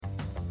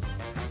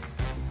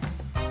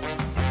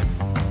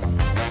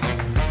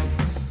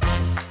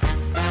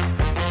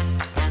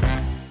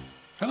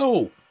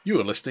Hello, you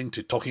are listening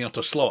to Talking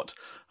Utter Slot,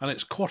 and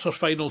it's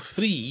quarter-final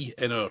 3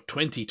 in our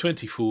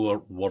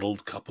 2024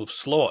 World Cup of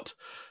Slot.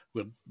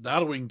 We're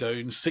narrowing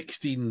down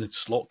 16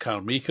 slot car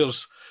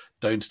makers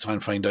down to try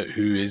and find out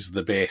who is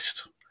the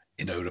best,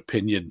 in our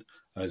opinion.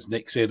 As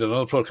Nick said in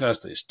another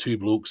podcast, it's two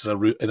blokes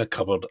in a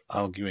cupboard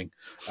arguing.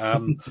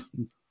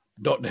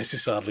 Not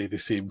necessarily the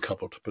same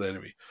cupboard, but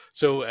anyway.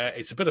 So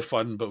it's a bit of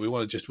fun, but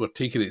we're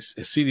taking it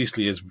as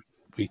seriously as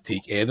we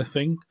take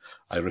anything.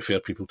 I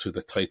refer people to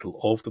the title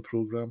of the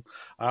programme.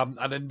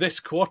 And in this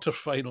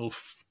quarter-final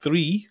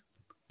 3,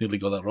 nearly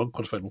got that wrong,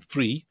 quarter-final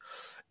 3,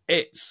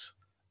 it's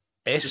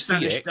SCX. It's a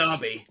Spanish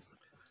derby.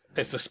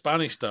 It's a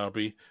Spanish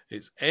derby.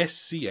 It's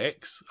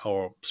SCX,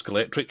 or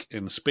Scalextric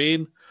in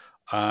Spain,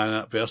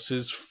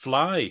 versus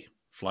Fly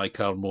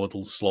car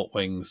models, slot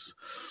wings,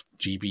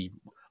 GB.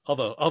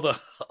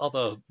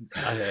 Other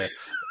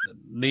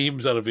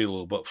names are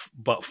available,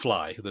 but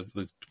Fly,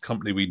 the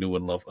company we know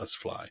and love as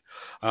Fly.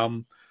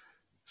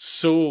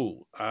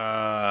 So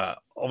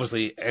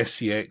obviously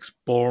SCX,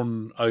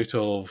 born out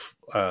of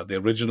the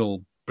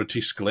original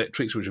British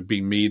Scalextrics, which have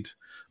been made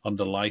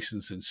under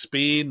license in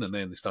Spain, and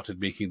then they started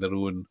making their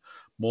own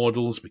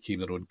models,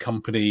 became their own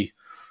company,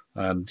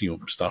 and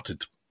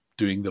started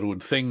doing their own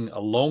thing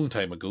a long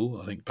time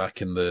ago. I think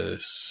back in the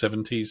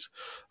 70s.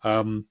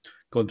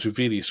 Gone through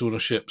various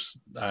ownerships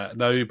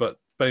now, but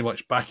very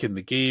much back in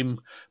the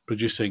game,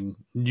 producing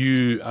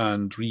new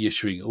and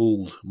reissuing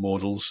old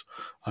models.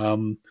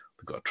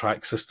 They've got a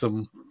track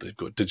system, they've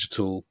got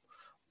digital,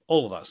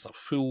 all of that stuff.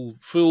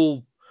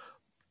 Full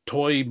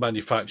toy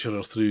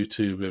manufacturer through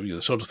to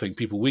the sort of thing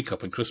people wake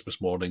up on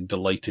Christmas morning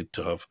delighted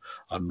to have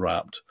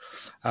unwrapped.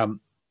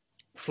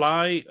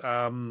 Fly,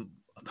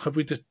 have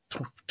we just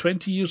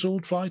 20 years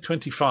old? Fly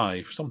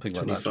 25, something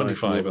like that.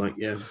 25, like,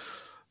 yeah.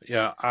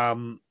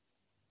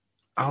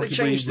 They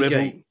changed the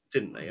game,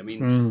 didn't they? I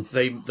mean,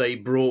 they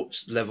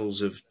brought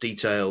levels of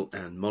detail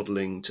and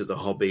modelling to the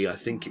hobby. I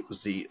think it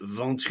was the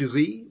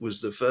Venturi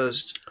was the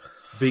first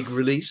big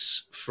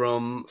release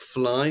from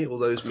Fly all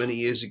those many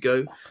years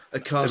ago. A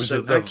car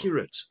so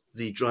accurate,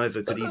 the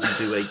driver could even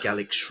do a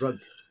Gallic shrug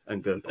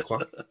and go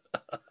quack.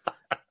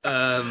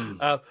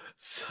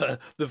 So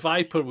the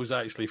Viper was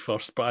actually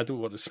first, but I don't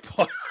want to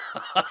spoil.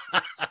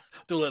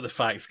 Don't let the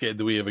facts get in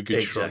the way of a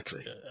good shrug.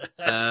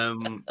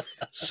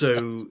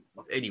 So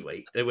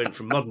anyway, they went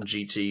from modern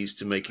GTs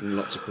to making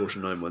lots of Porsche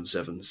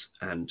 917s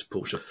and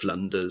Porsche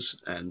Flanders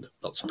and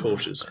lots of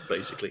Porsches,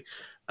 basically.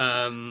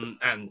 And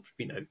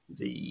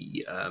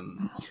the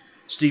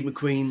Steve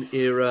McQueen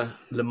era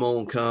Le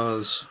Mans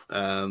cars,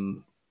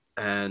 and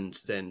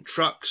then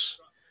trucks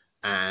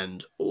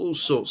and all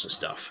sorts of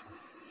stuff,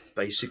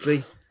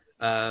 basically.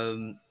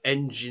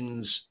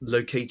 Engines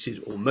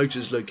located or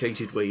motors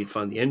located where you'd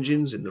find the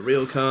engines in the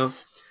real car.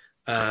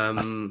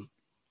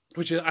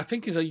 Which I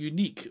think is a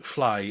unique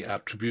Fly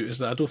attribute,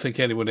 isn't it? I don't think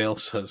anyone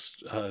else has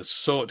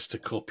sought to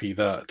copy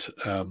that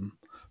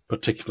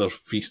particular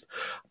feast.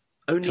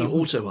 Only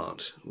Auto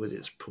Art with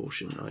its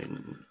Porsche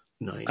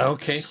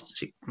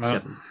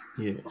 997.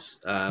 Yes.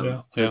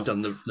 They've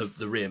done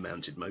the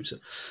rear-mounted motor.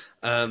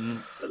 A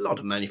lot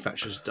of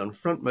manufacturers have done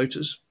front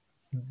motors,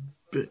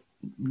 but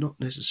not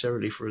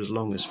necessarily for as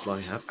long as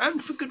Fly have,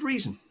 and for good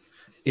reason,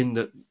 in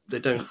that they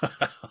don't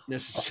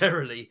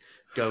necessarily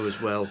go as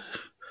well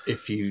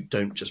if you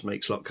don't just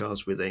make slot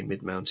cars with a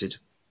mid-mounted,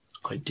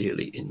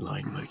 ideally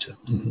inline motor.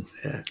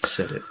 Yeah,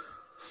 said it.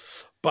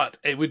 But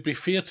it would be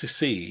fair to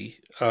say,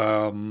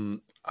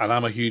 and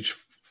I'm a huge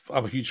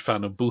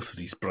fan of both of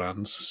these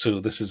brands, so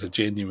this is a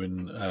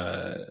genuine.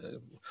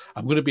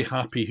 I'm going to be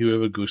happy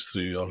whoever goes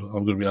through, or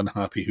I'm going to be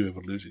unhappy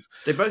whoever loses.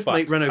 They both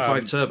make Renault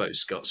 5 turbos,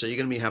 Scott, so you're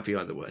going to be happy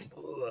either way.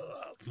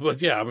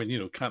 But yeah, I mean,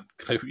 you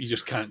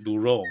just can't go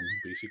wrong,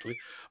 basically.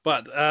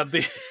 But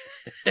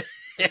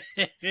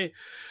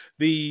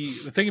the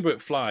thing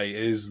about Fly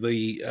is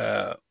they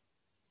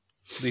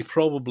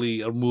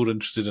probably are more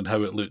interested in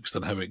how it looks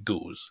than how it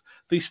goes.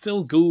 They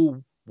still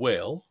go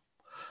well.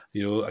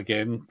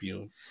 Again,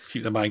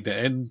 keep the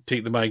magnet in,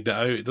 take the magnet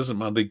out. It doesn't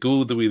matter. They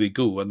go the way they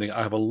go, and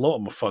I have a lot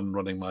more fun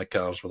running my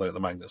cars without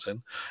the magnets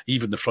in,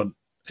 even the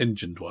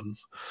front-engined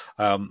ones.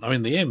 The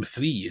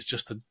M3 is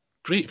just a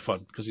great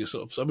fun because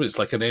it's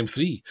like an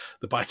M3.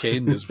 The back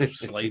end is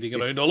sliding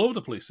around all over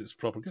the place. It's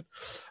proper good.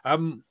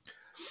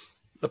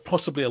 They're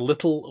possibly a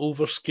little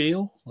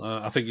overscale.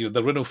 I think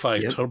the Renault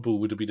 5 Turbo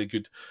would have been a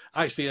good,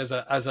 actually as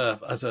a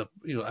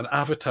an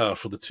avatar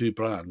for the two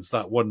brands.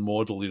 That one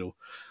model,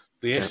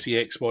 the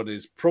SCX one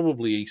is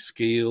probably a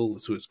scale,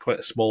 so it's quite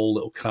a small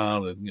little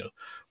car, and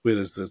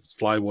whereas the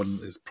Fly one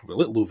is probably a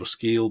little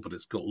overscale, but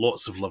it's got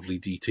lots of lovely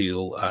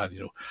detail,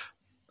 and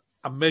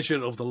a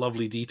measure of the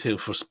lovely detail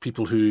for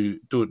people who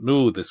don't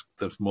know this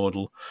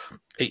model.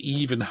 It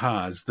even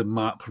has the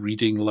map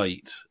reading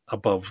light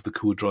above the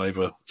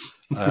co-driver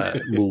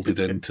molded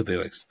into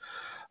this.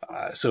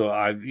 So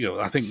I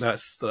think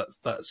that's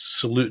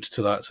salute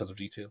to that sort of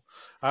detail.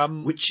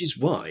 Which is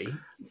why,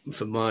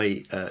 for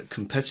my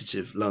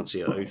competitive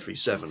Lancia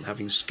 037,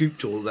 having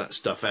scooped all that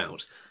stuff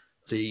out,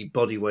 the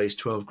body weighs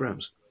 12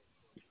 grams.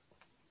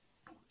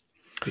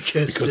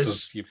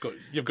 because you've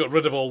got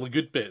rid of all the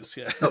good bits.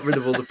 Yeah, got rid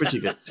of all the pretty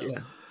bits.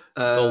 Yeah,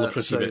 all the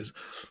pretty bits.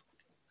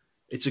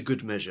 It's a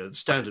good measure. The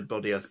standard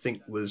body, I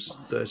think, was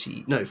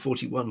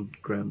 41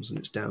 grams, and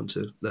it's down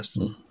to less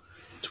than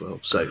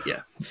 12. So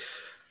yeah.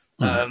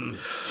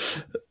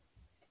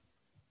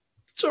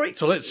 Sorry.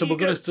 So let's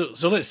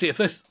see if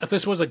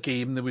this was a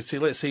game, then we'd say,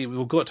 let's say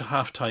we'll go to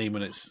half time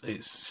and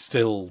it's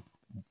still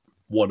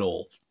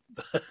 1-1.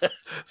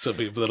 So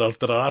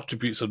there are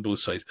attributes on both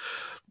sides.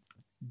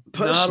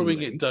 Personally,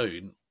 narrowing it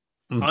down,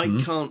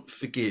 I can't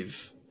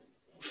forgive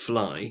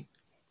Fly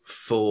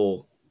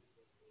for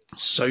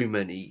so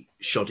many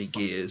shoddy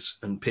gears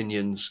and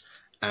pinions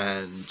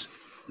and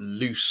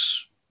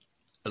loose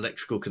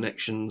electrical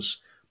connections,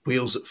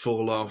 wheels that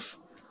fall off,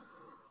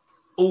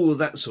 all of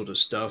that sort of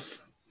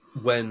stuff,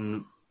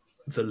 when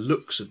the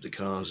looks of the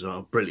cars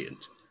are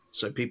brilliant.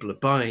 So people are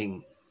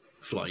buying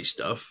Fly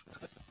stuff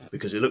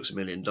because it looks $1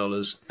 million,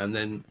 and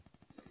then,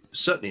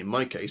 certainly in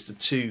my case, the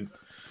two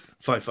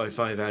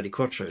 555 Audi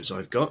Quattros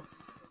I've got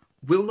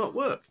will not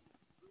work.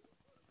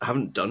 I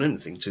haven't done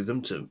anything to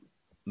them to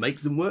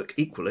make them work.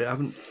 Equally, I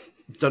haven't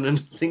done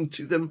anything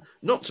to them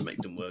not to make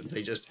them work.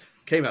 They just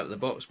came out of the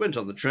box, went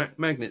on the track,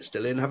 magnet's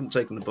still in, haven't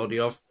taken the body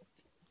off.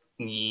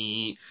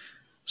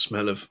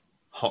 Smell of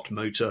hot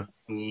motor.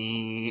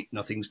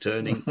 Nothing's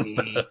turning.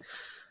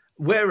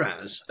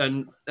 Whereas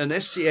an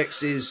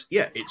SCX is,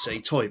 it's a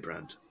toy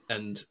brand,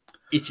 and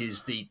it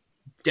is the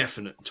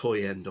definite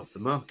toy end of the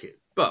market.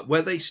 But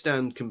where they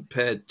stand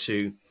compared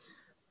to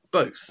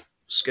both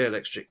Scale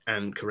Electric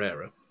and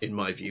Carrera, in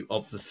my view,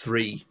 of the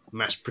three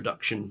mass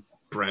production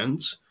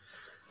brands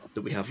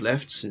that we have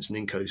left since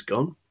Ninko's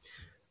gone,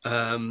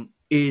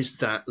 is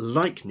that,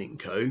 like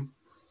Ninko,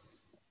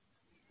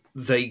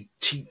 they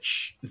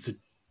teach the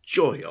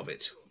joy of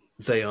it.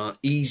 They are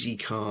easy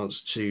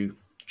cars to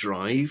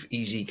drive,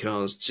 easy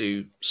cars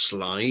to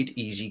slide,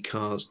 easy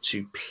cars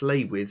to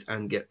play with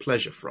and get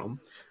pleasure from.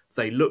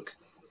 They look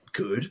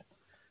good.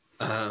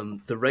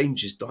 The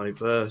range is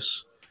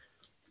diverse.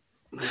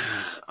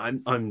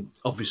 I'm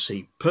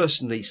obviously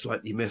personally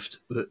slightly miffed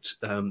that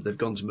they've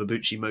gone to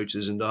Mabuchi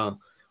Motors and are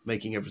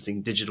making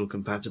everything digital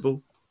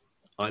compatible.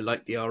 I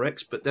like the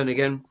RX, but then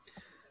again,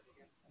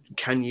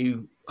 can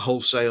you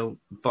wholesale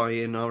buy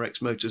in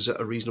RX motors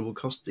at a reasonable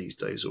cost these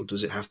days, or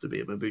does it have to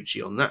be a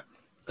Mabuchi on that?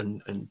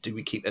 And do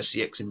we keep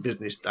SCX in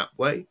business that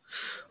way?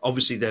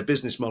 Obviously, their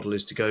business model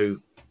is to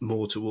go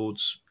more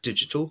towards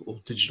digital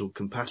or digital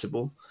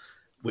compatible,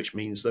 which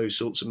means those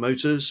sorts of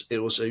motors. It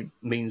also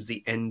means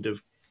the end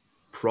of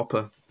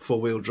proper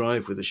four-wheel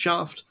drive with a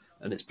shaft,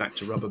 and it's back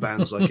to rubber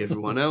bands like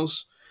everyone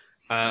else.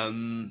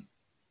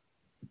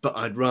 But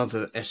I'd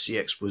rather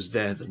SCX was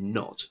there than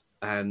not.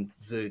 And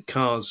the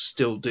cars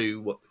still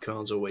do what the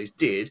cars always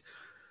did.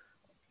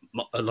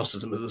 A lot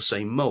of them are the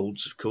same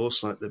moulds, of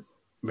course, like the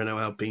Renault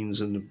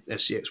Alpines and the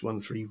SCX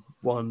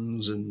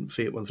 131s and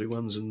Fiat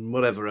 131s and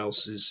whatever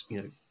else is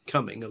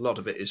coming. A lot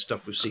of it is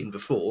stuff we've seen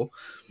before,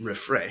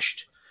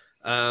 refreshed.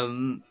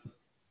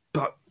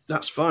 But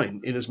that's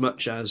fine, in as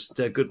much as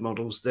they're good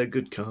models, they're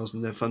good cars,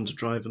 and they're fun to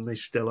drive, and they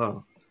still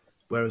are.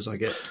 Whereas I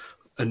get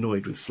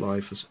annoyed with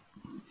Fly for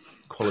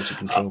quality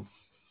control.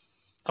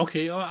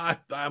 Okay, I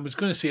was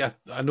going to say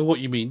I know what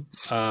you mean,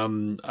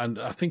 and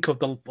I think of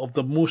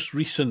the most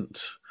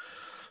recent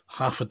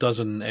half a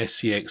dozen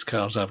SCX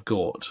cars I've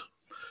got,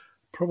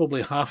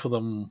 probably half of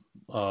them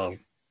are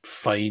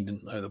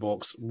fine out of the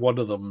box. One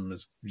of them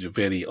is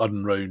very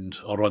unround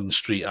or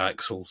un-straight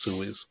axle,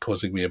 so it's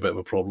causing me a bit of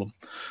a problem,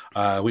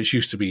 which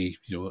used to be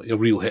a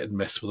real hit and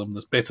miss with them.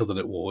 That's better than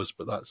it was,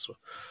 but that's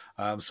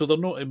so they're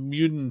not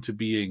immune to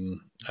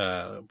being.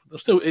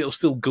 It'll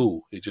still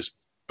go. It just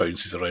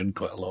bounces around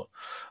quite a lot.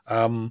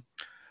 And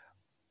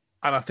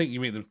I think you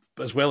make them,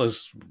 as well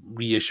as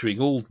reissuing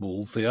old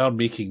molds, they are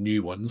making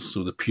new ones.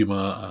 So the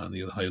Puma and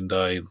the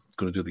Hyundai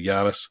going to do the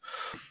Yaris.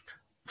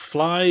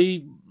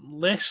 Fly,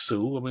 less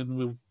so. I mean,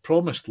 we've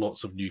promised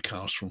lots of new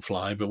cars from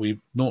Fly, but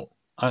we've not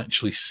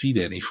actually seen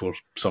any for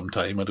some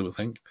time, I don't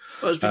think.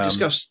 Well, as we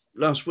discussed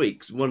last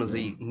week, one of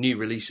the new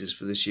releases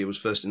for this year was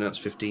first announced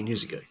 15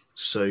 years ago.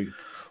 So,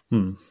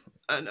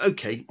 and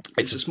okay,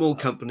 it's a small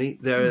company.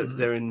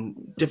 They're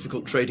in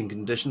difficult trading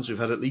conditions. We've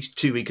had at least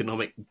 2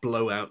 economic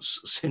blowouts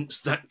since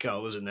that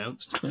car was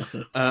announced.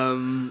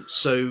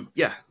 So,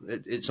 yeah,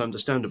 it's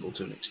understandable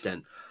to an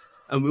extent.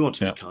 And we want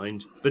to be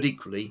kind, but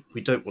equally,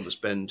 we don't want to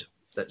spend,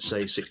 let's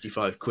say,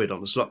 65 quid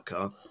on a slot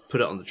car,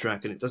 put it on the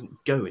track, and it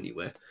doesn't go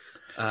anywhere.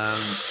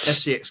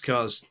 SCX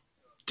cars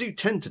do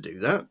tend to do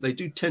that. They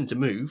do tend to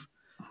move.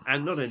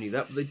 And not only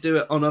that, but they do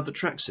it on other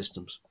track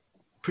systems.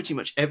 Pretty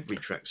much every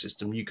track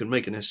system, you can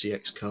make an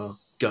SCX car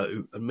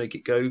go and make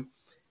it go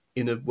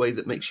in a way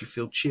that makes you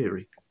feel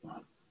cheery.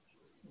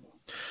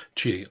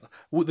 Cheery.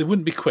 Well, they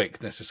wouldn't be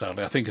quick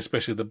necessarily. I think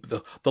especially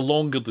the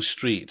longer the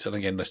straight, and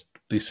again,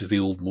 this is the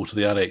old motor.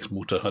 The RX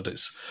motor had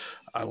its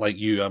like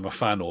you, I'm a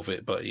fan of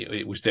it, but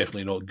it was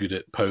definitely not good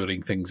at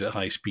powering things at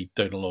high speed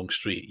down a long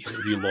straight.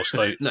 You lost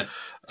out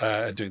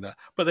doing that.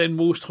 But then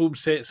most home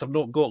sets have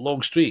not got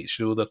long straights.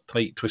 They're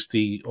tight,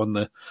 twisty on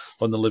the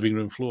living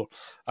room floor.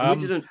 We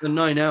did a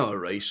 9-hour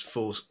race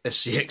for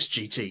SCX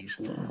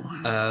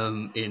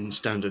GTs in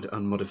standard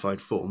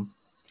unmodified form.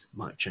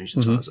 Might have changed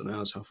the tyres on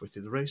ours halfway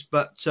through the race,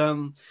 but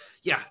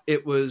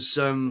it was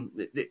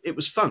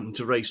fun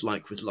to race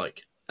like with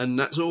like, and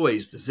that's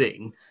always the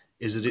thing.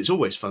 Is that it's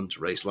always fun to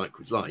race like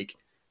with like.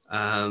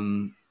 I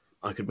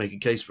could make a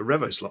case for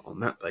RevoSlot on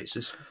that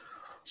basis.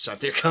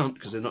 Sadly, I can't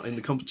because they're not in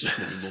the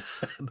competition anymore.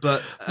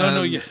 But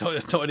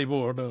not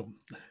anymore. No.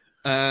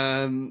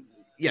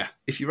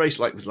 If you race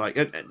like with like,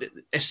 and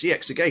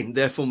SCX again,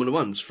 they're Formula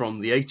Ones from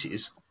the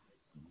 80s.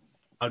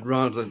 I'd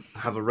rather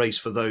have a race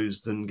for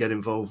those than get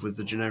involved with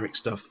the generic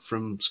stuff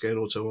from Scale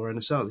Auto or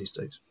NSR these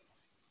days.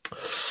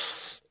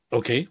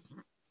 Okay.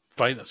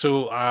 Fine.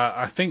 So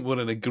I think we're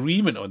in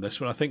agreement on this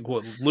one. I think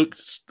what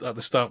looked at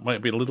the start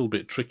might be a little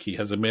bit tricky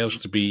has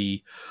emerged to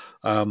be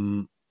a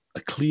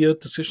clear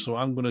decision. So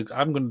I'm going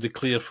to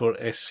declare for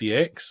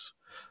SCX,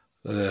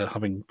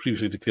 having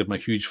previously declared my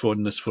huge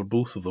fondness for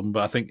both of them.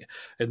 But I think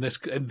in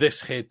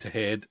this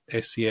head-to-head,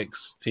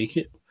 SCX take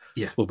it.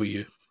 Yeah. What about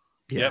you?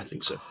 Yeah, I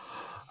think so.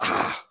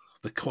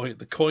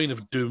 The coin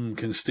of doom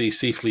can stay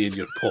safely in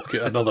your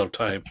pocket another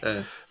time,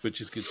 which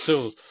is good.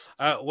 So,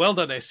 well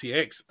done,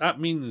 SCX. That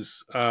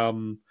means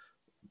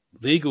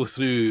they go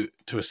through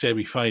to a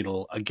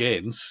semi-final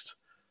against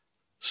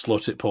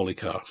Slotted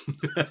Polycar.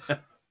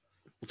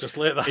 We'll just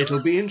let that.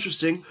 It'll be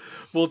interesting.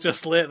 We'll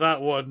just let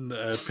that one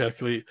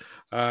percolate,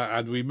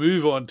 and we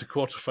move on to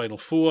quarterfinal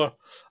 4,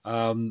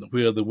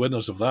 where the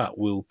winners of that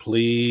will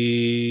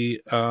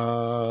play.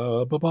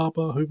 Who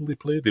will they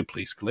play? They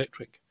play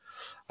Scalextric.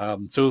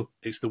 So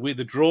it's the way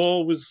the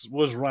draw was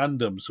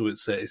random. So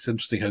it's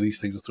interesting how these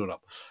things are thrown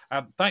up.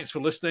 Thanks for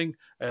listening.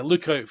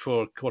 Look out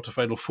for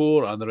quarterfinal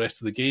 4 and the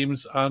rest of the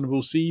games, and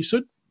we'll see you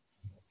soon.